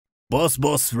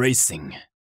Boss Racing.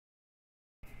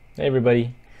 Hey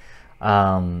everybody,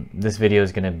 this video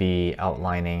is going to be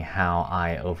outlining how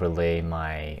I overlay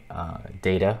my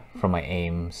data from my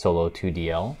AIM Solo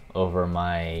 2DL over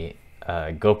my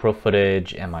GoPro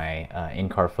footage and my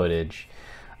in-car footage.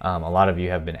 A lot of you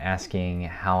have been asking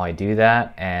how I do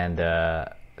that, and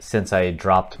since I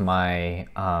dropped my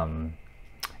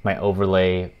my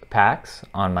overlay packs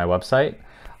on my website,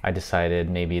 I decided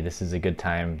maybe this is a good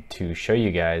time to show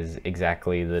you guys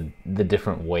exactly the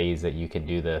different ways that you can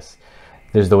do this.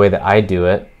 There's the way that I do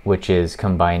it, which is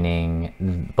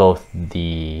combining both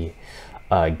the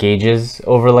gauges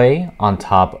overlay on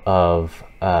top of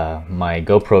my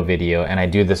GoPro video, and I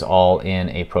do this all in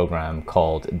a program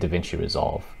called DaVinci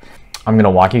Resolve. I'm going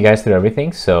to walk you guys through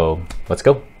everything, so let's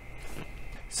go.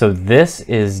 So this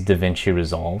is DaVinci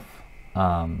Resolve.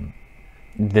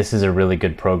 This is a really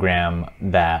good program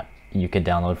that you could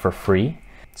download for free.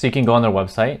 So you can go on their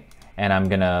website, and I'm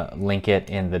gonna link it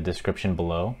in the description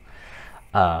below.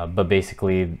 But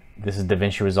basically, this is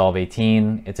DaVinci Resolve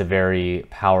 18. It's a very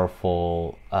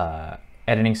powerful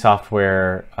editing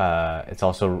software. It's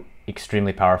also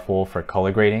extremely powerful for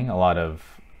color grading. A lot of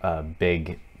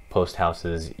big post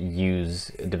houses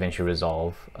use DaVinci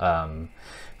Resolve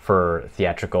for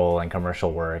theatrical and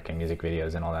commercial work and music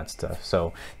videos and all that stuff.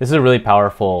 So this is a really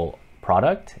powerful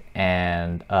product,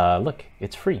 and look,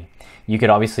 it's free. You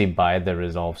could obviously buy the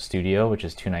Resolve Studio, which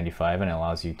is $295, and it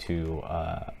allows you to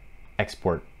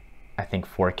export, I think,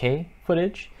 4K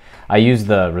footage. I use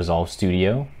the Resolve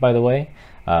Studio, by the way,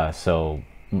 so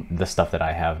the stuff that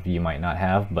I have you might not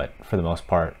have, but for the most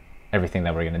part, everything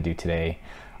that we're going to do today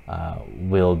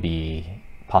will be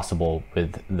possible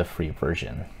with the free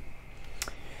version.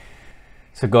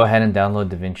 So go ahead and download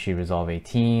DaVinci Resolve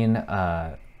 18.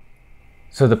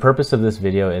 So the purpose of this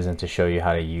video isn't to show you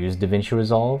how to use DaVinci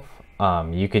Resolve.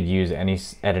 You could use any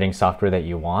editing software that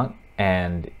you want,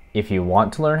 and if you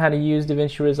want to learn how to use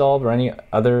DaVinci Resolve or any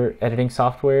other editing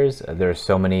softwares, there are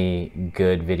so many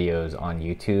good videos on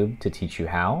YouTube to teach you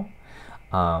how.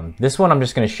 This one I'm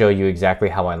just going to show you exactly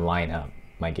how I line up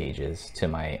my gauges to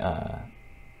my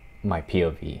my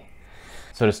POV.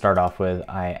 So to start off with,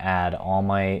 I add all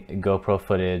my GoPro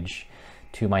footage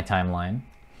to my timeline,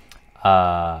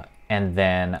 and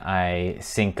then I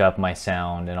sync up my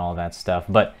sound and all that stuff.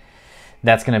 But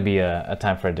that's going to be a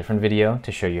time for a different video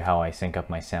to show you how I sync up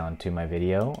my sound to my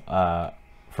video.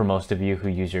 For most of you who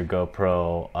use your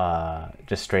GoPro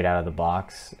just straight out of the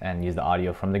box and use the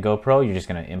audio from the GoPro, you're just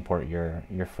going to import your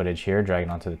footage here, drag it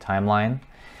onto the timeline,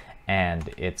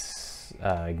 and it's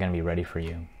going to be ready for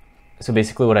you. So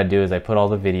basically what I do is I put all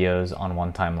the videos on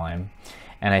one timeline,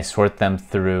 and I sort them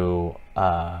through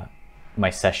my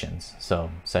sessions. So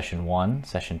session 1,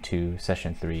 session 2,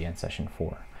 session 3, and session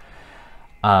 4.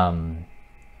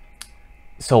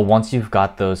 So once you've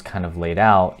got those kind of laid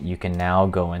out, you can now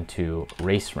go into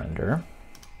RaceRender.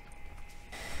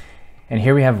 And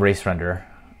here we have RaceRender.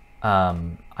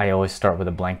 I always start with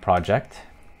a blank project,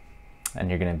 and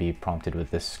you're going to be prompted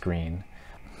with this screen.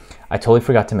 I totally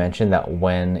forgot to mention that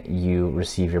when you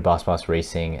receive your Boss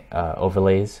Racing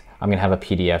overlays, I'm going to have a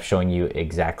PDF showing you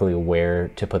exactly where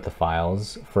to put the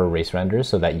files for RaceRender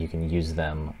so that you can use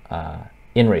them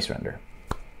in RaceRender.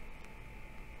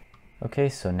 Okay,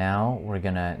 so now we're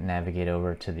going to navigate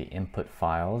over to the input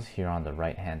files here on the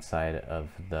right hand side of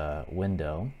the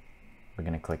window. We're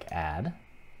going to click Add,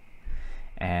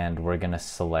 and we're going to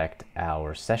select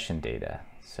our session data.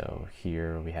 So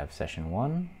here we have session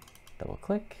 1, double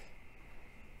click.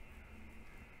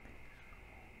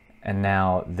 And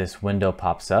now this window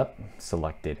pops up,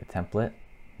 select data template.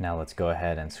 Now let's go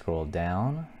ahead and scroll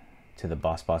down to the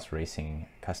Boss Racing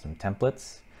custom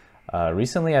templates.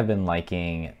 Recently I've been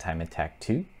liking Time Attack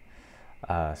 2,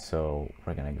 so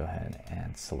we're gonna go ahead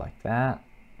and select that.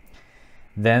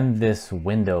 Then this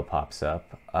window pops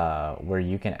up where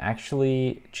you can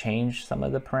actually change some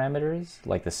of the parameters,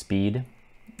 like the speed.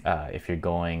 If you're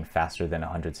going faster than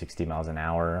 160 miles an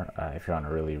hour, if you're on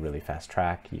a really fast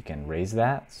track, you can raise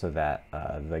that so that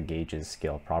the gauges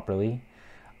scale properly.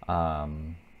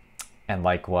 And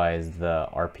likewise, the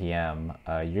RPM,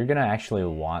 you're gonna actually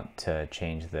want to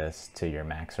change this to your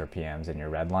max RPMs in your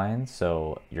red line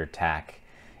so your tack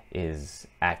is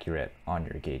accurate on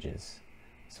your gauges.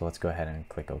 So let's go ahead and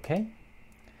click OK.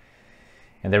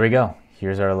 And there we go.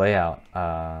 Here's our layout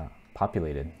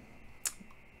populated.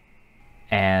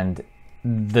 And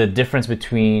the difference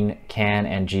between CAN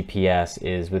and GPS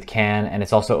is with CAN, and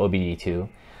it's also OBD2,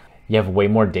 you have way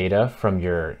more data from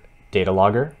your data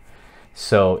logger.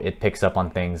 So it picks up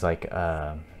on things like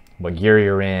what gear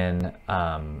you're in,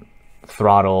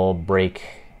 throttle, brake,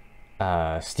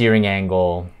 steering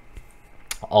angle,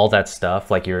 all that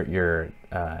stuff, like your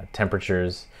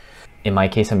temperatures. In my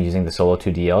case, I'm using the Solo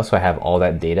 2 DL, so I have all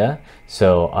that data.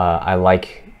 So I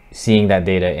like seeing that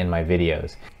data in my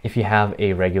videos. If you have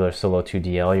a regular Solo 2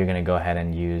 DL, you're gonna go ahead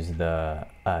and use the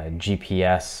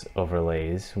GPS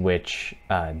overlays, which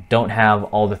don't have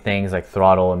all the things like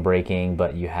throttle and braking,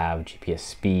 but you have GPS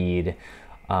speed,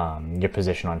 your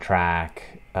position on track.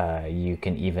 You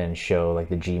can even show like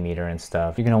the G meter and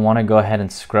stuff. You're gonna wanna go ahead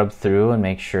and scrub through and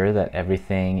make sure that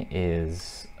everything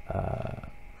is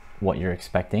what you're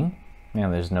expecting. You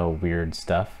know, there's no weird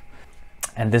stuff.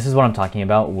 And this is what I'm talking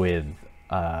about with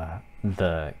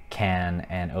the CAN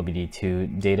and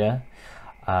OBD2 data.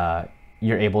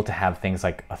 You're able to have things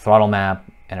like a throttle map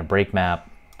and a brake map.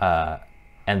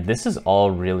 And this is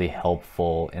all really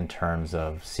helpful in terms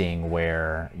of seeing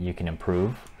where you can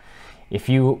improve. If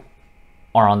you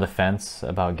are on the fence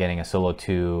about getting a Solo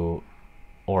 2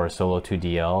 or a Solo 2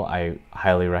 DL, I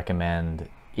highly recommend,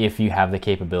 if you have the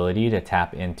capability to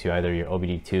tap into either your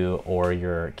OBD2 or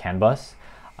your CAN bus,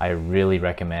 I really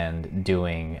recommend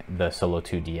doing the Solo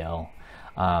 2 DL.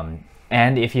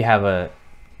 And if you have a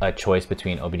choice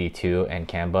between OBD2 and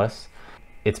CAN bus,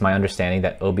 it's my understanding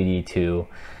that OBD2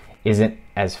 isn't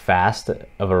as fast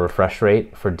of a refresh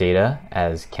rate for data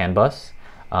as CAN bus.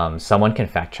 Someone can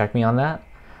fact check me on that,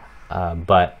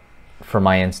 but for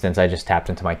my instance, I just tapped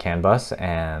into my CAN bus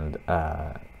and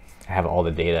have all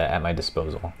the data at my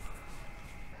disposal.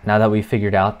 Now that we've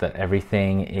figured out that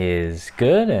everything is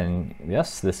good, and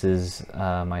yes, this is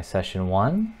my session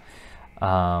 1,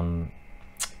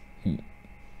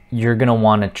 you're gonna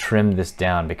want to trim this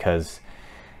down, because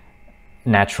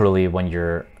naturally when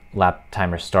your lap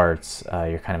timer starts,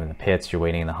 you're kind of in the pits, you're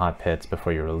waiting in the hot pits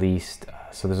before you're released.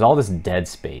 So there's all this dead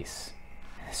space.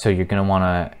 So you're gonna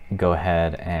wanna go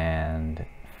ahead and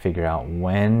figure out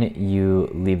when you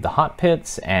leave the hot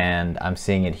pits, and I'm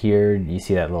seeing it here. You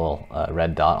see that little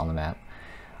red dot on the map?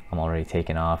 I'm already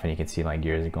taking off, and you can see my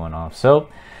gears are going off. So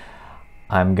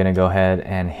I'm gonna go ahead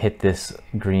and hit this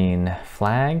green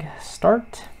flag,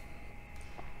 start.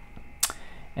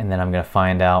 And then I'm gonna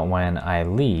find out when I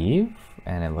leave,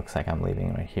 and it looks like I'm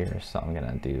leaving right here. So I'm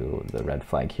gonna do the red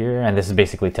flag here. And this is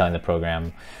basically telling the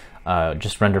program,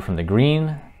 just render from the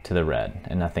green to the red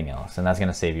and nothing else. And that's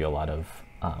gonna save you a lot of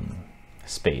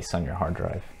space on your hard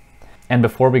drive. And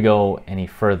before we go any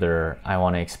further, I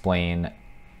want to explain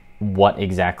what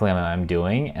exactly I'm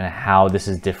doing and how this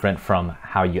is different from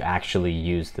how you actually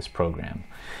use this program.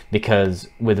 Because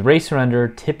with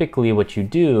RaceRender, typically what you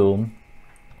do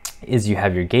is you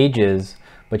have your gauges,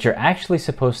 but you're actually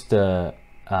supposed to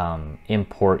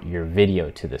import your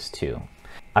video to this too.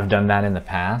 I've done that in the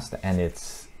past, and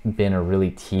it's been a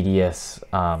really tedious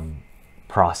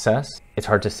process. It's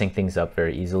hard to sync things up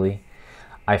very easily.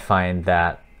 I find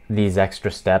that these extra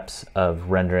steps of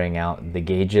rendering out the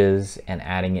gauges and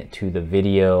adding it to the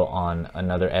video on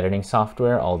another editing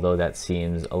software, although that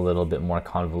seems a little bit more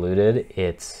convoluted,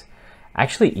 it's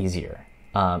actually easier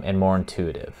and more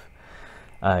intuitive.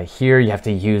 Here you have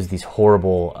to use these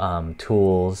horrible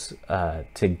tools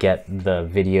to get the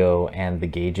video and the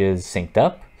gauges synced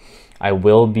up. I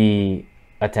will be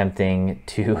attempting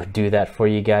to do that for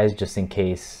you guys, just in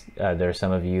case there are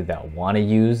some of you that want to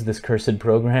use this cursed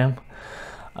program.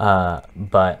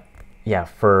 But yeah,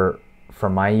 for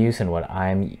my use and what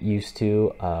I'm used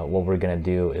to, what we're gonna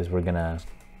do is we're gonna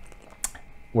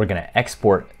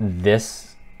export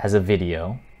this as a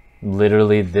video,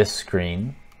 literally this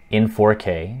screen in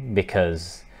 4K,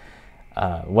 because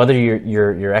whether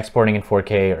you're exporting in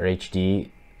 4K or HD,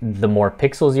 the more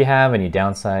pixels you have and you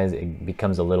downsize, it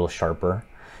becomes a little sharper,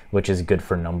 which is good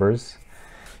for numbers.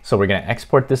 So we're gonna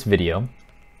export this video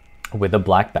with a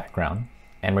black background,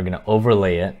 and we're gonna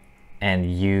overlay it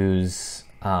and use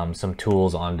some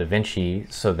tools on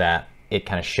DaVinci so that it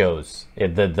kind of shows,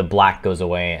 the black goes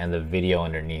away and the video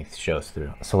underneath shows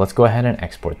through. So let's go ahead and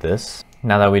export this.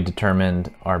 Now that we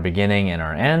determined our beginning and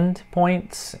our end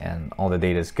points and all the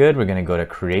data is good, we're gonna go to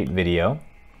create video.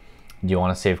 Do you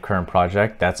wanna save current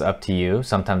project? That's up to you.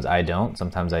 Sometimes I don't,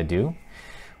 sometimes I do.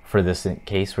 For this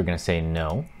case, we're gonna say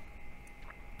no.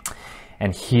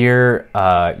 And here,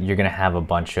 you're gonna have a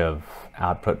bunch of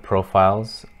output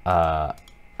profiles. I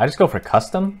just go for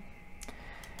custom.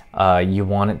 You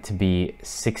want it to be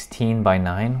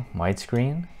 16:9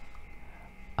 widescreen.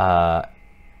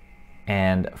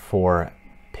 And for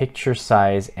picture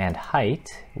size and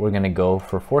height, we're gonna go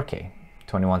for 4K,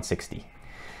 2160.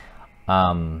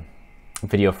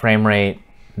 Video frame rate,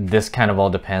 this kind of all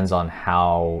depends on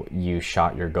how you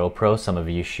shot your GoPro. Some of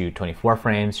you shoot 24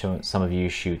 frames, some of you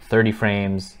shoot 30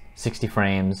 frames, 60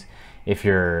 frames. If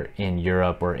you're in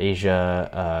Europe or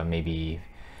Asia, maybe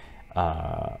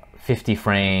 50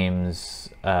 frames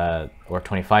or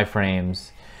 25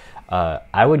 frames,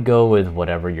 I would go with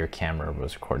whatever your camera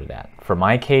was recorded at. For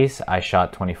my case, I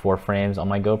shot 24 frames on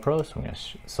my GoPro, so I'm going to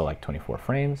select 24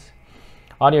 frames.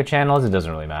 Audio channels, it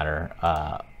doesn't really matter.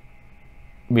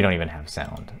 We don't even have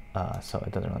sound, so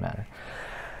it doesn't really matter.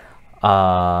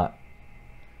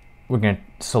 We're going to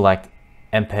select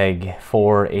MPEG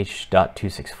 4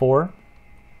 H.264.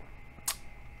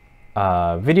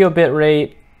 Video bit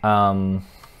rate,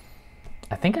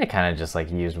 I think I kind of just like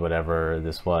used whatever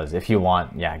this was. If you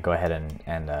want, yeah, go ahead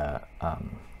and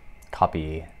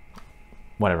copy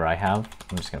whatever I have.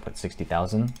 I'm just gonna put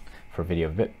 60,000 for video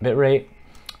bit rate,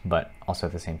 but also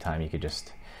at the same time, you could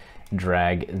just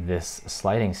drag this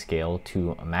sliding scale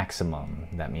to maximum.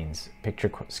 That means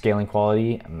picture scaling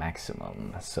quality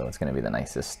maximum. So it's gonna be the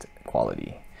nicest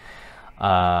quality.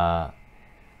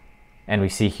 And we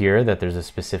see here that there's a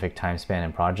specific time span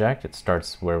in project. It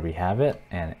starts where we have it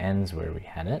and ends where we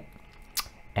had it.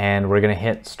 And we're gonna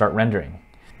hit start rendering.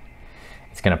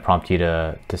 It's gonna prompt you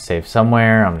to save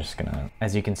somewhere. I'm just gonna,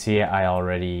 as you can see, I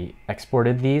already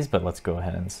exported these, but let's go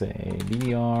ahead and say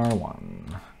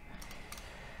DR1.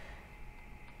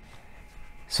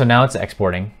 So now it's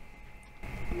exporting.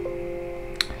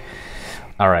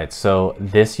 All right, so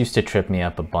this used to trip me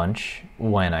up a bunch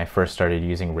when I first started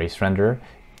using RaceRender.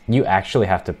 You actually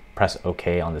have to press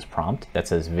OK on this prompt that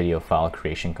says video file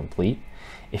creation complete.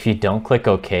 If you don't click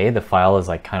OK, the file is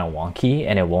like kind of wonky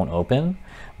and it won't open.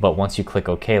 But once you click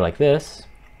OK like this,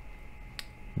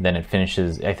 then it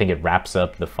finishes, I think it wraps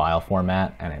up the file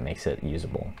format and it makes it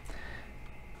usable.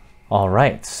 All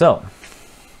right, so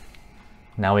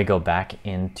now we go back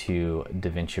into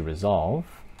DaVinci Resolve.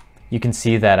 You can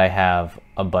see that I have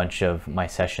a bunch of my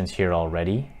sessions here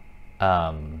already.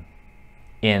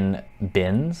 In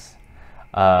bins.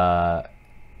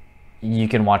 You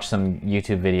can watch some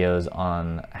YouTube videos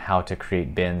on how to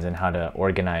create bins and how to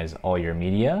organize all your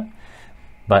media.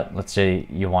 But let's say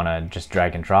you want to just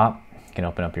drag and drop. You can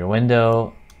open up your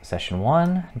window, session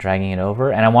 1, dragging it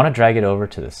over, and I want to drag it over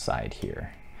to the side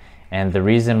here. And the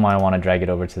reason why I want to drag it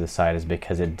over to the side is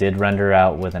because it did render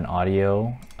out with an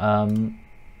audio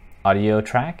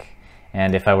track,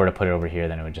 and if I were to put it over here,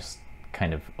 then it would just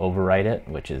kind of overwrite it,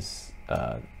 which is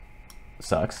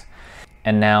sucks.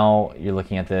 And now you're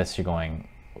looking at this, you're going,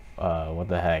 what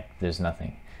the heck, there's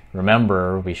nothing.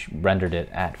 Remember, we rendered it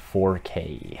at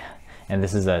 4K, and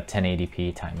this is a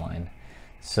 1080p timeline.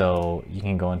 So you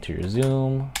can go into your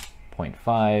zoom,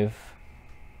 0.5,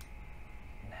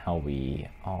 how we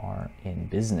are in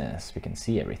business, we can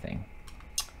see everything.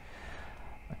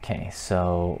 Okay,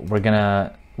 so we're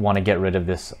gonna want to get rid of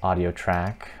this audio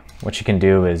track. What you can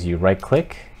do is you right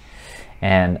click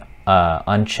and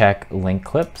uncheck link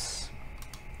clips.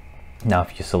 Now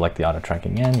if you select the auto track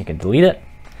again, you can delete it.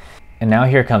 And now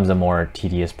here comes a more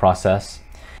tedious process.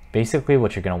 Basically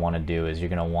what you're going to want to do is you're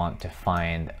going to want to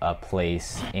find a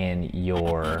place in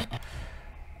your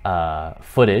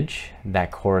footage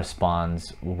that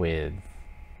corresponds with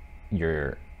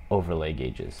your overlay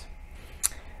gauges.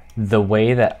 The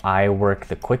way that I work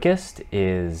the quickest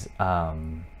is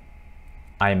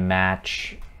I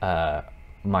match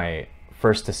my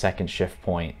first to second shift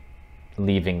point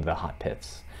leaving the hot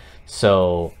pits.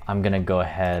 So I'm gonna go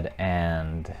ahead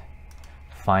and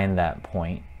find that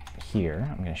point here.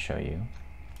 I'm gonna show you.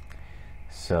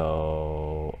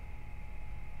 So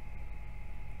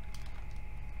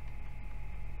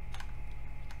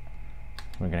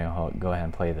we're gonna go ahead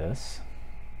and play this.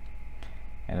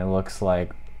 And it looks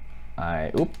like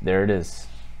there it is.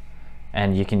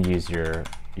 And you can use your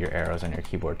arrows on your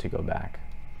keyboard to go back.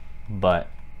 But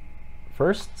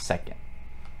first, second.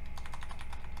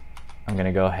 I'm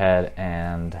gonna go ahead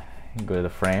and go to the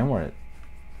frame where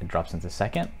it drops into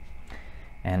second.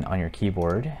 And on your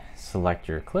keyboard, select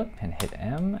your clip and hit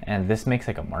M. And this makes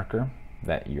like a marker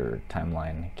that your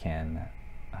timeline can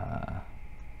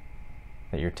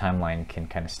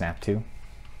kind of snap to.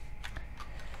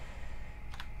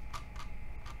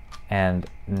 And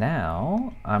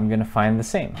now I'm gonna find the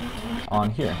same on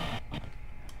here,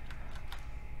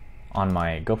 on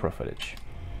my GoPro footage.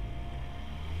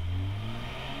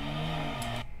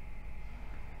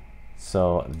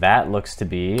 So that looks to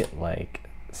be like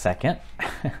second.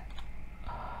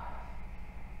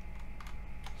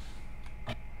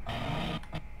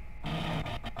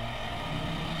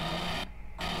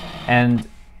 And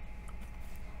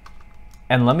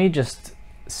let me just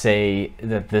say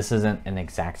that this isn't an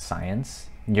exact science.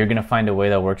 You're gonna find a way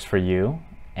that works for you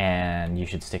and you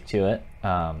should stick to it.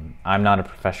 I'm not a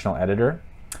professional editor.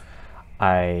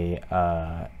 I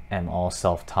am all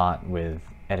self-taught with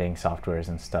editing softwares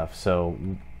and stuff. So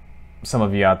some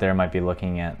of you out there might be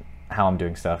looking at how I'm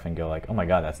doing stuff and go like, oh my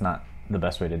god, that's not the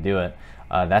best way to do it,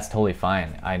 that's totally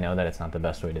fine. I know that it's not the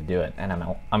best way to do it,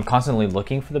 and I'm constantly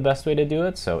looking for the best way to do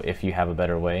it, so if you have a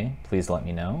better way, please let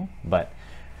me know. But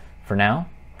for now,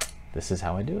 this is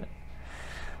how I do it.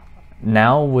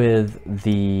 Now with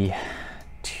the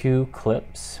 2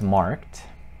 clips marked,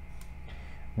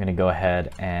 I'm gonna go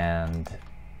ahead and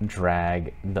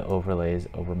drag the overlays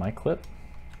over my clip.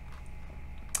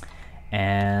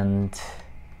 And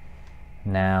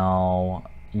now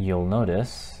you'll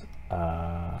notice,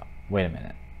 wait a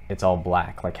minute, it's all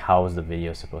black. Like, how is the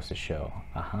video supposed to show?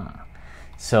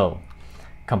 So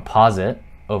composite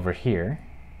over here,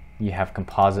 you have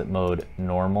composite mode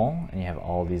normal, and you have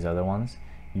all these other ones.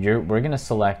 We're gonna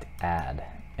select add.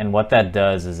 And what that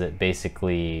does is it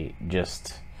basically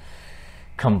just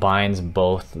combines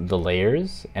both the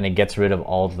layers, and it gets rid of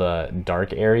all the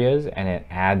dark areas, and it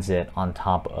adds it on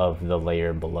top of the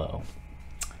layer below.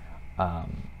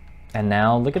 And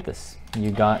now look at this.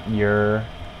 You got your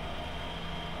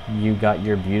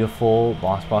beautiful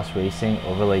Boss Racing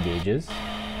overlay gauges,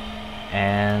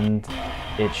 and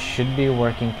it should be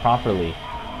working properly.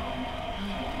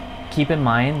 Keep in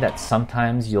mind that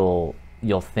sometimes you'll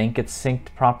think it's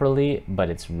synced properly, but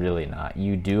it's really not.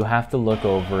 You do have to look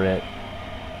over it.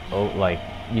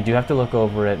 You do have to look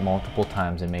over it multiple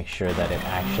times and make sure that it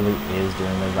actually is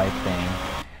doing the right thing.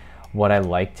 What I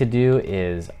like to do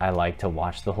is I like to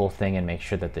watch the whole thing and make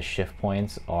sure that the shift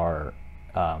points are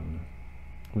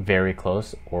very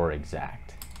close or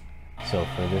exact. So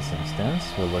for this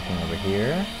instance, we're looking over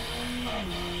here,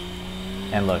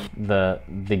 and look,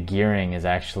 the gearing is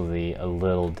actually a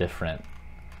little different.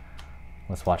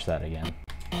 Let's watch that again.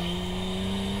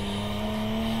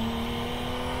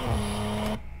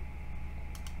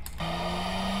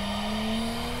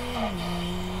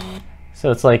 So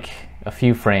it's like a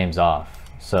few frames off.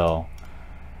 So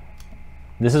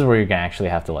this is where you're gonna actually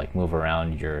have to like move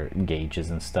around your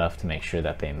gauges and stuff to make sure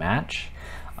that they match.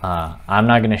 I'm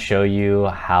not gonna show you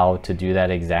how to do that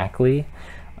exactly.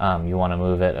 You wanna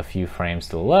move it a few frames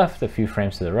to the left, a few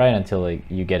frames to the right until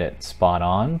you get it spot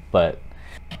on, but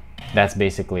that's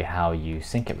basically how you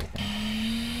sync everything.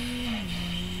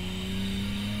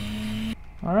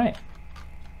 All right.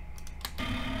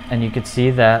 And you can see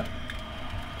that,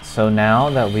 so now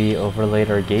that we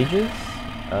overlaid our gauges,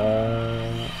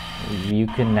 you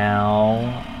can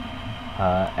now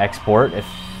export.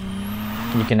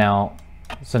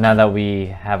 So now that we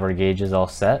have our gauges all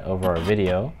set over our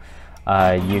video,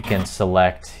 you can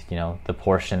select, the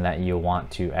portion that you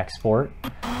want to export.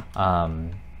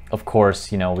 Of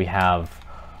course, we have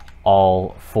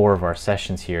all 4 of our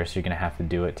sessions here, so you're gonna have to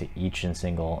do it to each and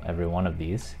every one of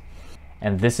these.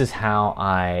 And this is how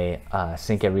I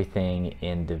sync everything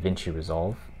in DaVinci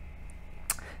Resolve.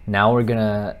 Now we're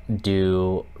gonna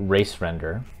do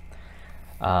RaceRender,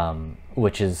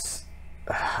 which is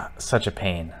such a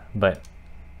pain, but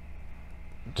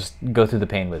just go through the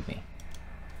pain with me.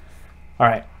 All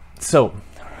right, so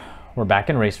we're back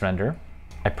in RaceRender.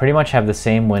 I pretty much have the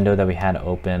same window that we had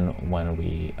open when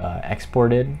we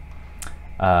exported,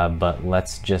 but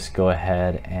let's just go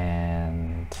ahead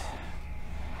and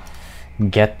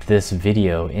get this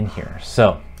video in here.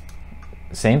 So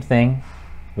same thing,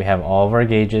 we have all of our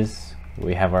gauges,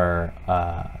 we have our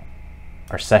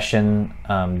session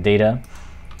data.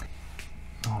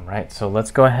 All right, so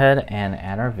let's go ahead and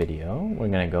add our video. We're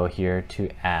gonna go here to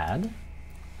add.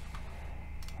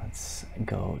 Let's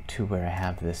go to where I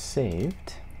have this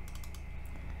saved,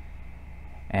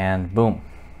 and boom,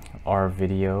 our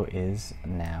video is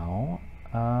now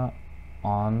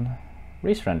on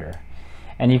RaceRender.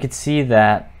 And you can see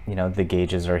that the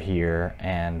gauges are here,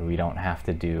 and we don't have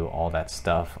to do all that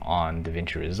stuff on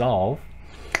DaVinci Resolve.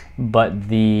 But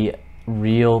the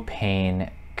real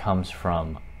pain comes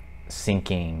from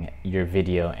syncing your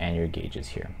video and your gauges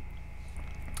here.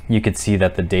 You can see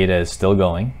that the data is still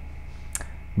going,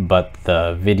 but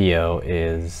the video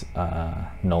is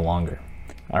no longer.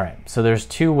 All right, so there's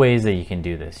 2 ways that you can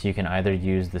do this. You can either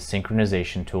use the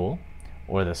synchronization tool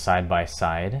or the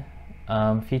side-by-side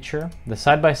feature. The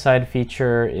side-by-side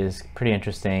feature is pretty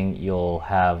interesting. You'll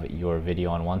have your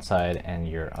video on one side and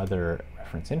your other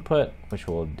reference input, which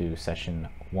we'll do session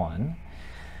 1.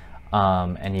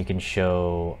 And you can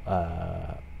show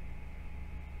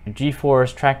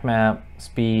G-force, track map,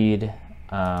 speed,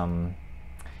 and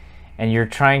you're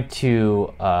trying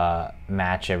to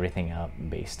match everything up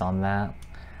based on that.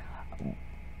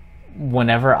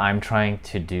 Whenever I'm trying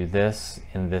to do this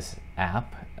in this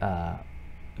app,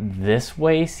 this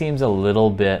way seems a little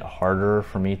bit harder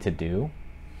for me to do,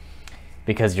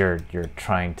 because you're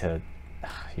trying to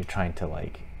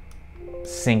like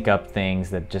sync up things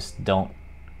that just don't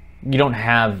you don't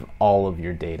have all of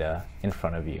your data in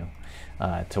front of you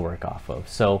to work off of.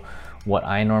 So what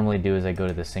I normally do is I go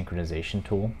to the synchronization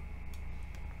tool,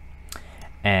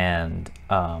 and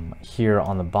here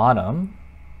on the bottom,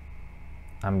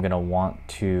 I'm gonna want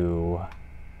to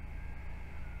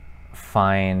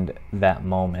find that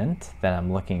moment that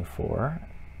I'm looking for.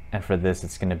 And for this,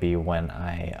 it's gonna be when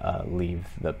I leave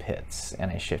the pits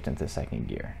and I shift into second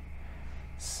gear.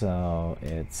 So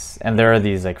and there are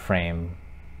these like frame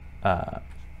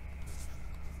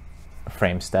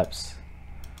steps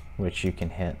which you can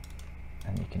hit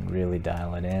and you can really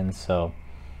dial it in. So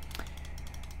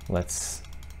let's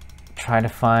try to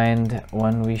find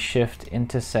when we shift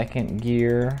into second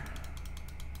gear.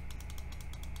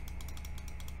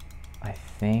 I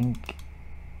think,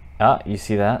 you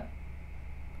see that?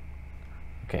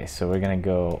 Okay, so we're gonna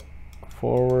go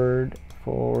forward,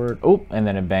 oh, and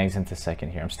then it bangs into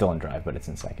second here. I'm still in drive, but it's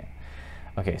in second.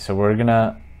 Okay, so we're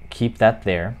gonna keep that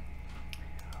there.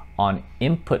 On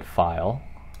input file,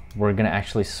 we're gonna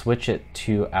actually switch it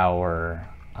to our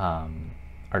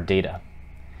data.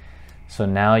 So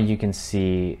now you can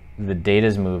see the data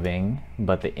is moving,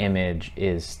 but the image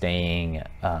is staying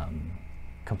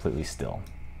completely still.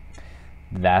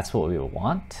 That's what we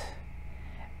want.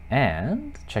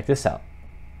 And check this out.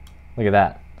 Look at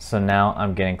that. So now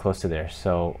I'm getting close to there.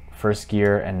 So first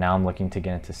gear, and now I'm looking to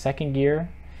get into second gear.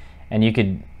 And you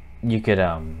could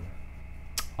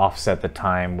offset the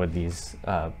time with these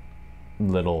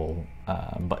little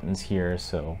buttons here.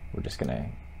 So we're just gonna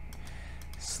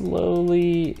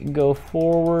slowly go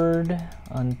forward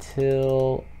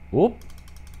until, whoop,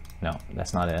 no,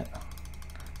 that's not it.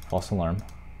 False alarm.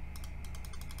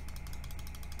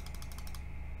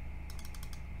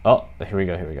 Oh, here we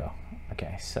go.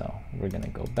 Okay, so we're gonna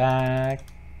go back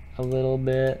a little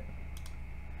bit.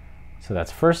 So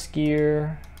that's first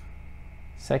gear,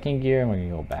 second gear, and we're gonna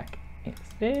go back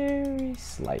very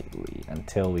slightly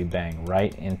until we bang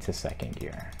right into second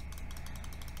gear.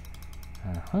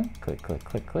 Click, click,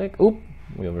 click, click. Oop,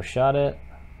 we overshot it.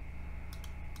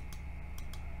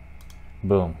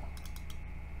 Boom.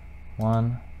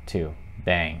 1, 2,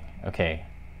 bang. Okay,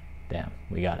 damn,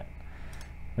 we got it.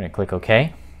 We're gonna click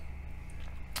OK.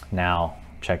 Now,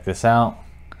 check this out.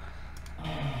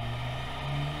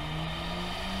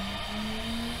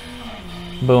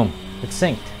 Boom, it's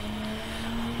synced.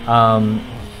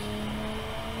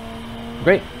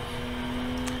 Great.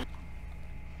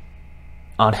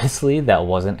 Honestly, that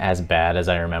wasn't as bad as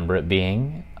I remember it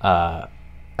being.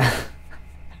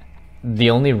 The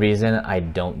only reason I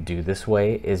don't do this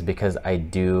way is because I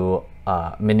do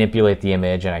manipulate the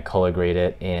image and I color grade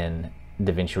it in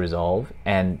DaVinci Resolve.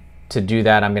 And to do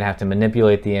that, I'm gonna have to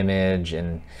manipulate the image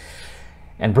and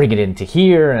bring it into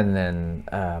here and then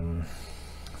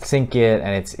sync it.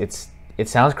 And it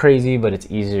sounds crazy, but it's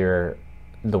easier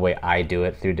the way I do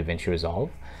it through DaVinci Resolve.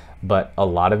 But a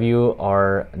lot of you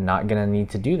are not gonna need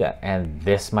to do that, and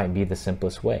this might be the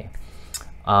simplest way.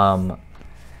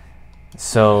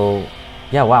 So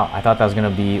yeah, wow, I thought that was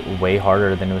gonna be way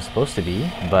harder than it was supposed to be,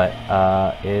 but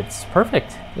it's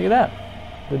perfect. Look at that.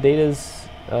 The data's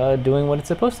doing what it's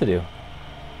supposed to do.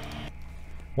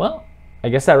 Well, I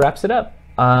guess that wraps it up.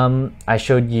 I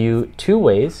showed you two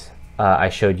ways. I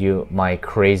showed you my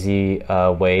crazy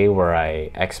way where I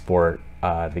export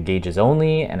the gauges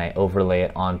only and I overlay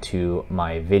it onto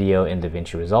my video in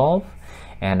DaVinci Resolve,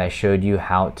 and I showed you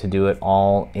how to do it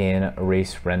all in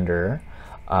RaceRender,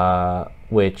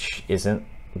 which isn't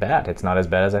bad. It's not as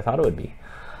bad as I thought it would be.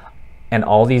 And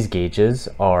all these gauges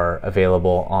are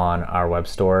available on our web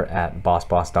store at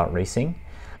bossboss.racing.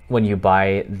 When you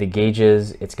buy the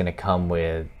gauges, it's going to come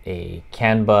with a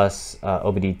CAN bus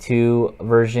OBD2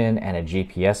 version and a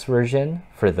GPS version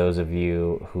for those of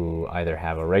you who either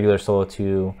have a regular Solo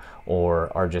 2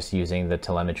 or are just using the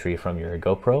telemetry from your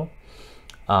GoPro.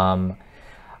 I'm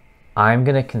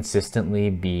going to consistently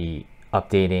be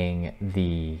updating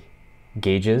the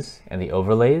gauges and the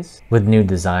overlays with new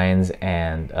designs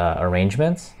and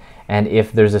arrangements. And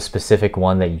if there's a specific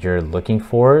one that you're looking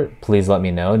for, please let me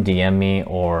know, DM me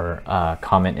or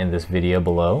comment in this video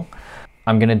below.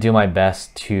 I'm gonna do my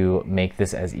best to make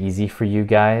this as easy for you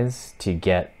guys to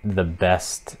get the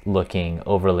best looking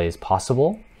overlays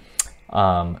possible,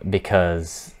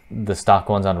 because the stock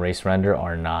ones on RaceRender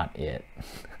are not it.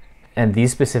 And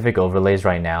these specific overlays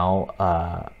right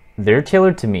now, they're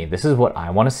tailored to me. This is what I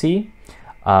wanna see.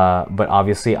 But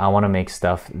obviously I want to make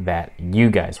stuff that you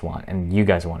guys want and you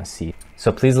guys want to see.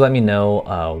 So please let me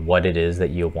know what it is that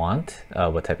you want,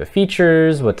 what type of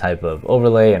features, what type of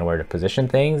overlay, and where to position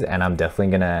things. And I'm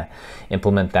definitely going to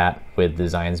implement that with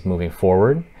designs moving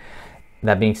forward.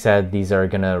 That being said, these are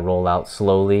gonna roll out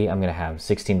slowly. I'm gonna have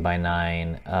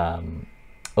 16:9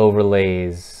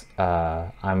 overlays.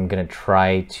 I'm gonna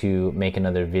try to make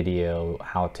another video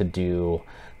how to do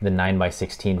the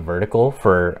 9:16 vertical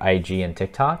for IG and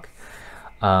TikTok.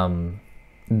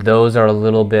 Those are a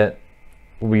little bit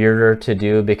weirder to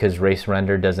do because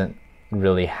RaceRender doesn't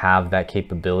really have that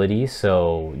capability,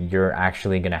 so you're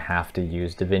actually gonna have to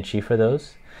use DaVinci for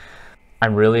those.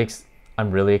 I'm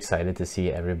really excited to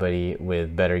see everybody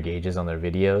with better gauges on their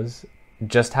videos.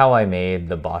 Just how I made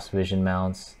the Boss Vision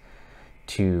mounts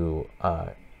to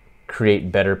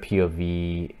create better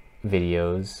POV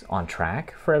videos on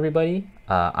track for everybody.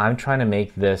 I'm trying to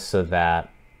make this so that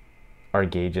our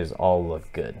gauges all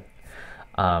look good.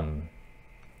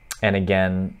 And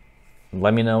again,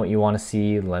 let me know what you want to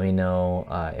see. Let me know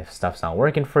if stuff's not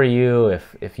working for you,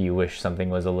 if you wish something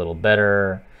was a little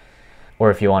better, or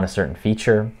if you want a certain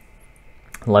feature.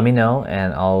 Let me know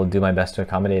and I'll do my best to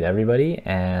accommodate everybody.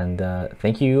 And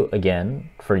thank you again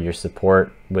for your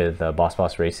support with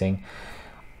Boss Racing.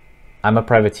 I'm a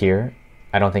privateer.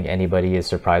 I don't think anybody is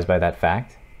surprised by that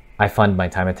fact. I fund my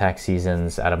time attack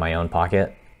seasons out of my own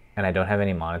pocket, and I don't have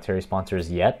any monetary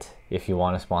sponsors yet. If you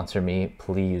want to sponsor me,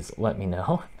 please let me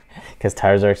know, because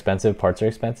tires are expensive, parts are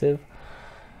expensive.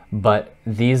 But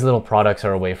these little products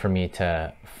are a way for me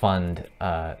to fund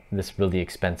this really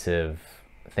expensive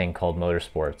thing called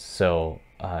motorsports. So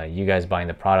you guys buying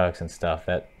the products and stuff,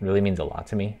 that really means a lot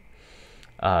to me.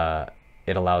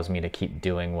 It allows me to keep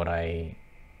doing what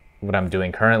I'm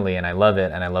doing currently, and I love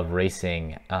it, and I love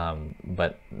racing.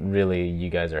 But really, you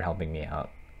guys are helping me out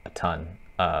a ton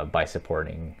by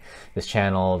supporting this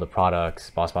channel, the products,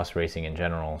 Boss Racing in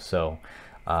general. So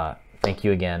thank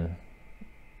you again,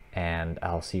 and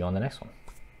I'll see you on the next one.